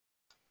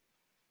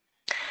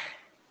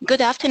Good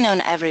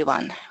afternoon,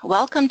 everyone.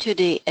 Welcome to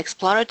the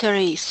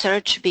Exploratory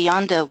Search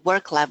Beyond the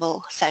Work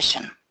Level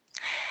session.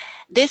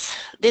 This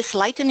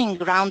lightning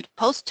round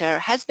poster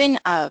has been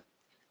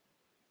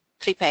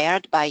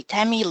prepared by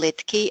Tami,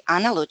 Luedtke,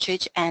 Anna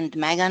Lucic, and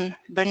Megan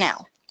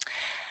Bernal.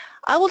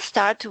 I will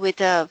start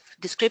with a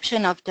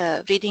description of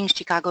the Reading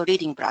Chicago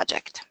Reading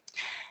Project.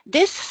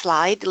 This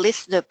slide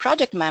lists the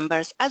project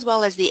members as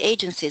well as the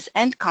agencies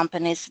and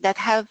companies that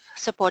have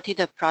supported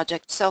the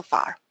project so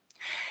far.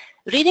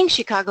 Reading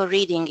Chicago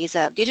Reading is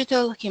a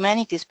digital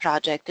humanities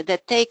project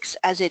that takes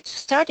as its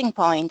starting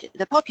point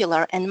the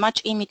popular and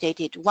much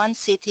imitated One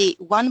City,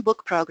 One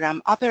Book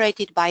program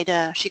operated by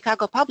the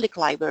Chicago Public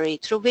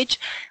Library, through which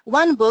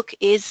one book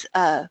is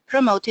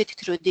promoted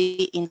through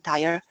the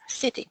entire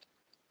city.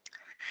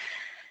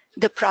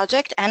 The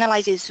project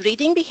analyzes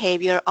reading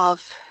behavior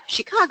of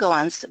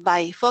Chicagoans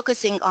by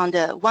focusing on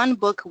the One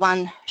Book,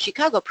 One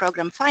Chicago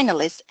program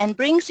finalists and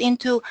brings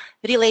into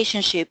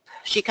relationship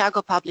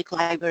Chicago Public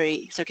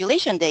Library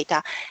circulation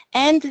data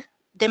and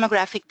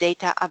demographic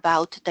data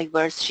about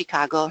diverse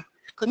Chicago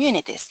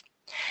communities.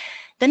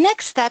 The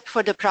next step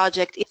for the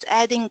project is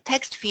adding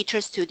text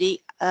features to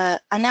the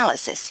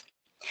analysis.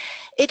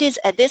 It is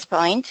at this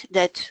point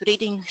that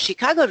Reading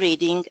Chicago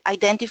Reading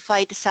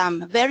identified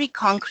some very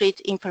concrete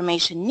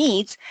information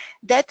needs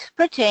that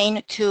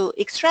pertain to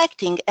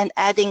extracting and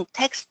adding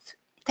text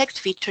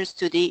features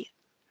to the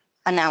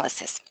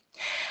analysis.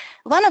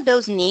 One of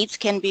those needs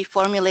can be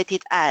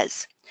formulated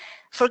as,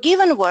 for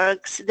given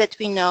works that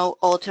we know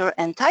author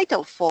and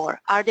title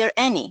for, are there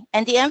any,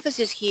 and the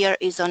emphasis here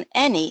is on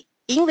any,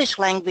 English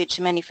language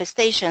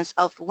manifestations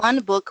of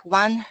One Book,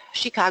 One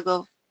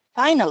Chicago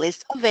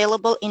finalists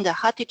available in the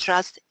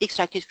HathiTrust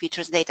Extracted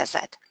Features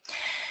dataset.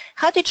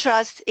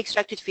 HathiTrust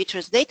Extracted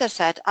Features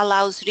dataset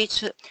allows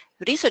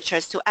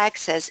researchers to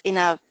access in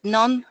a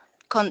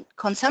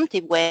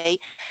non-consumptive way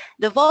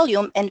the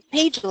volume and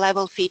page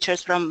level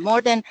features from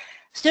more than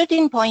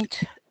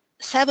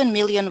 13.7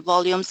 million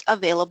volumes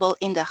available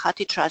in the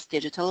HathiTrust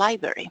Digital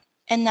Library.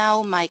 And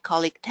now my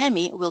colleague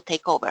Tami will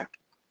take over.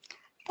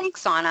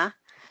 Thanks, Anna.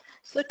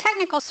 So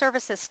technical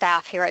services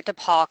staff here at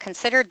DePaul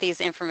considered these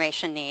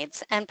information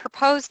needs and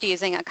proposed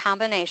using a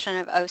combination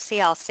of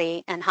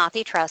OCLC and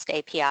HathiTrust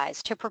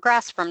APIs to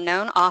progress from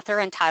known author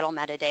and title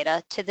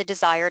metadata to the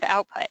desired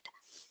output.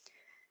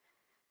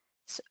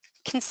 So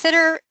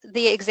consider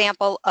the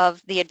example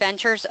of The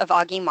Adventures of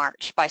Augie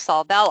March by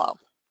Saul Bellow.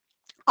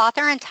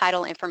 Author and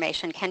title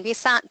information can be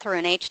sent through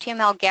an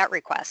HTML GET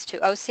request to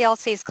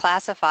OCLC's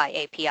Classify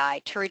API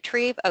to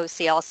retrieve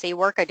OCLC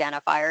work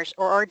identifiers,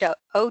 or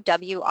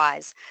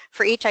OWIs,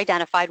 for each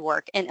identified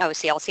work in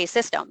OCLC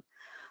system.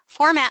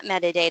 Format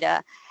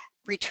metadata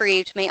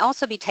retrieved may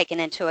also be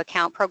taken into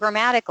account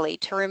programmatically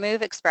to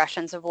remove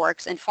expressions of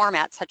works in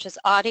formats such as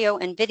audio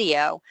and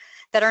video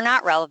that are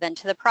not relevant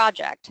to the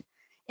project.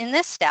 In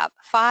this step,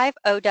 5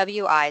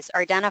 OWIs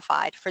are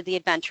identified for The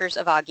Adventures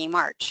of Augie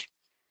March.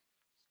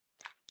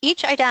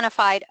 Each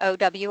identified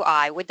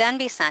OWI would then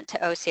be sent to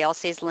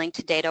OCLC's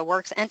Linked Data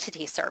Works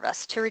Entity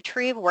Service to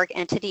retrieve work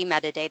entity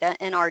metadata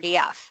in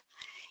RDF.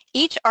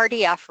 Each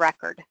RDF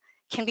record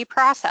can be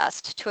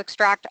processed to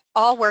extract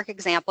all work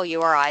example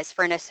URIs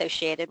for an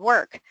associated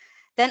work.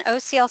 Then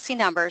OCLC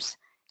numbers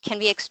can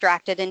be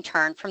extracted in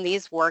turn from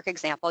these work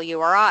example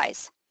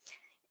URIs.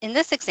 In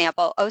this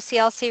example,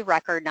 OCLC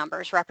record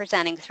numbers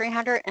representing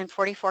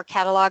 344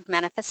 cataloged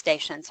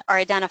manifestations are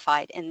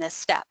identified in this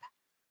step.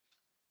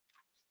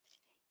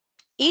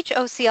 Each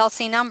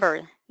OCLC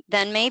number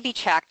then may be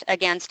checked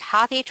against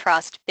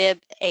HathiTrust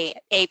BIB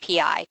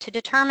API to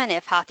determine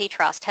if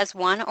HathiTrust has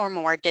one or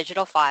more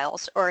digital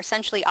files, or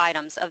essentially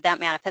items, of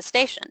that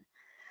manifestation.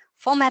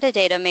 Full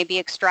metadata may be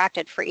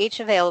extracted for each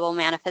available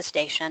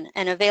manifestation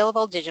and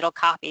available digital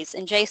copies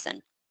in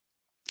JSON.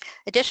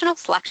 Additional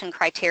selection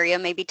criteria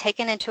may be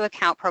taken into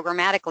account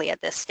programmatically at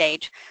this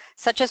stage,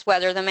 such as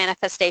whether the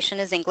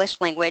manifestation is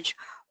English language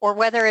or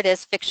whether it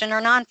is fiction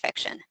or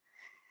nonfiction.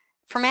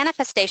 For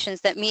manifestations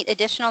that meet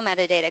additional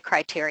metadata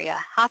criteria,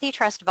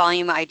 HathiTrust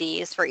volume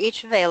IDs for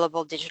each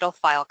available digital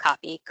file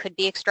copy could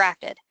be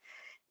extracted.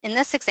 In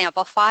this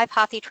example, 5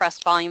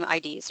 HathiTrust volume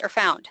IDs are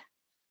found.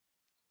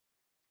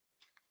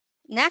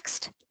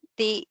 Next,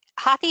 the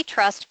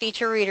HathiTrust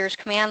Feature Readers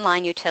command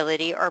line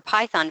utility, or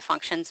Python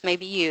functions, may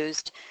be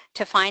used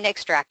to find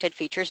extracted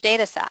features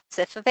datasets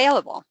if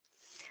available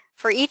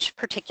for each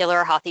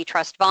particular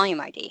HathiTrust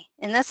volume ID.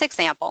 In this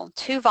example,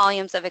 2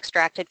 volumes of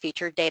extracted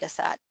featured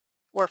dataset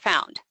were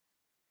found.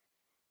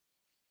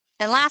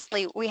 And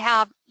lastly, we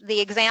have the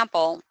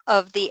example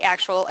of the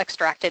actual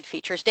extracted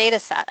features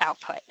dataset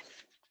output.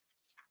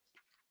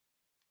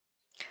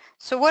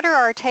 So what are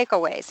our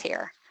takeaways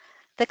here?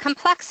 The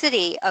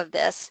complexity of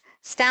this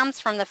stems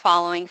from the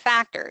following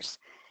factors.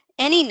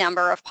 Any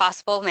number of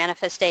possible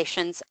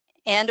manifestations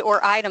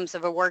and/or items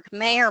of a work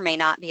may or may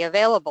not be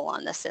available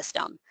on the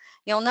system.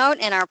 You'll note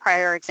in our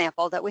prior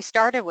example that we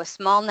started with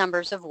small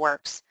numbers of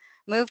works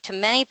moved to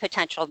many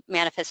potential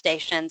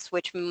manifestations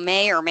which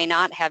may or may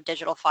not have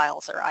digital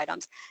files or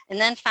items, and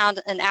then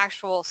found an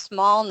actual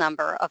small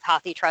number of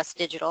HathiTrust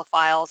digital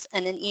files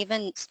and an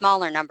even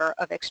smaller number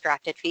of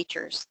extracted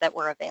features that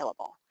were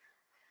available.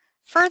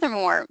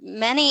 Furthermore,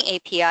 many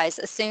APIs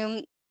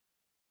assume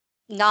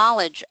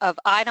knowledge of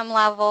item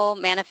level,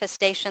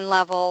 manifestation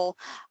level,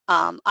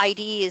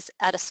 IDs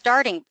as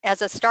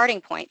a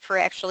starting point for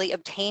actually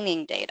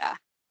obtaining data.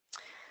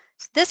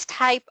 This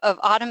type of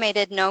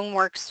automated known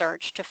work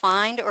search to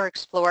find or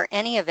explore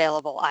any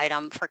available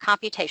item for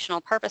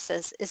computational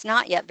purposes is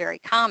not yet very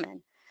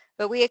common,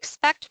 but we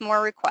expect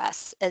more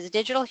requests as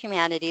digital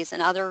humanities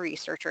and other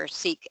researchers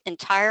seek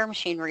entire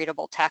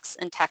machine-readable text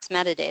and text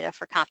metadata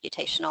for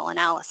computational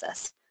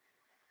analysis.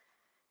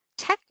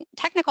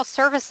 Technical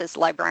services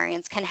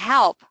librarians can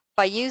help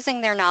by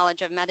using their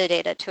knowledge of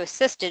metadata to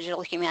assist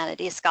digital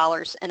humanities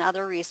scholars and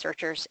other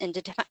researchers in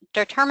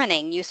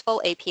determining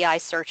useful API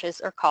searches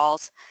or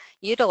calls,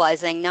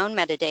 utilizing known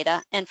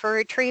metadata, and for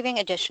retrieving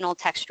additional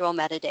textual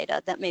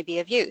metadata that may be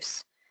of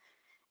use.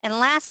 And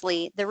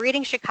lastly, the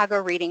Reading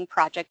Chicago Reading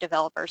project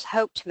developers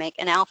hope to make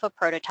an alpha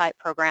prototype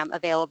program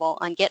available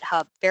on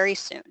GitHub very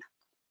soon.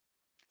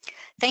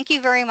 Thank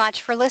you very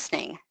much for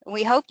listening.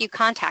 We hope you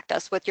contact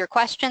us with your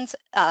questions,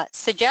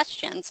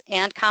 suggestions,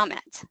 and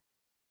comments.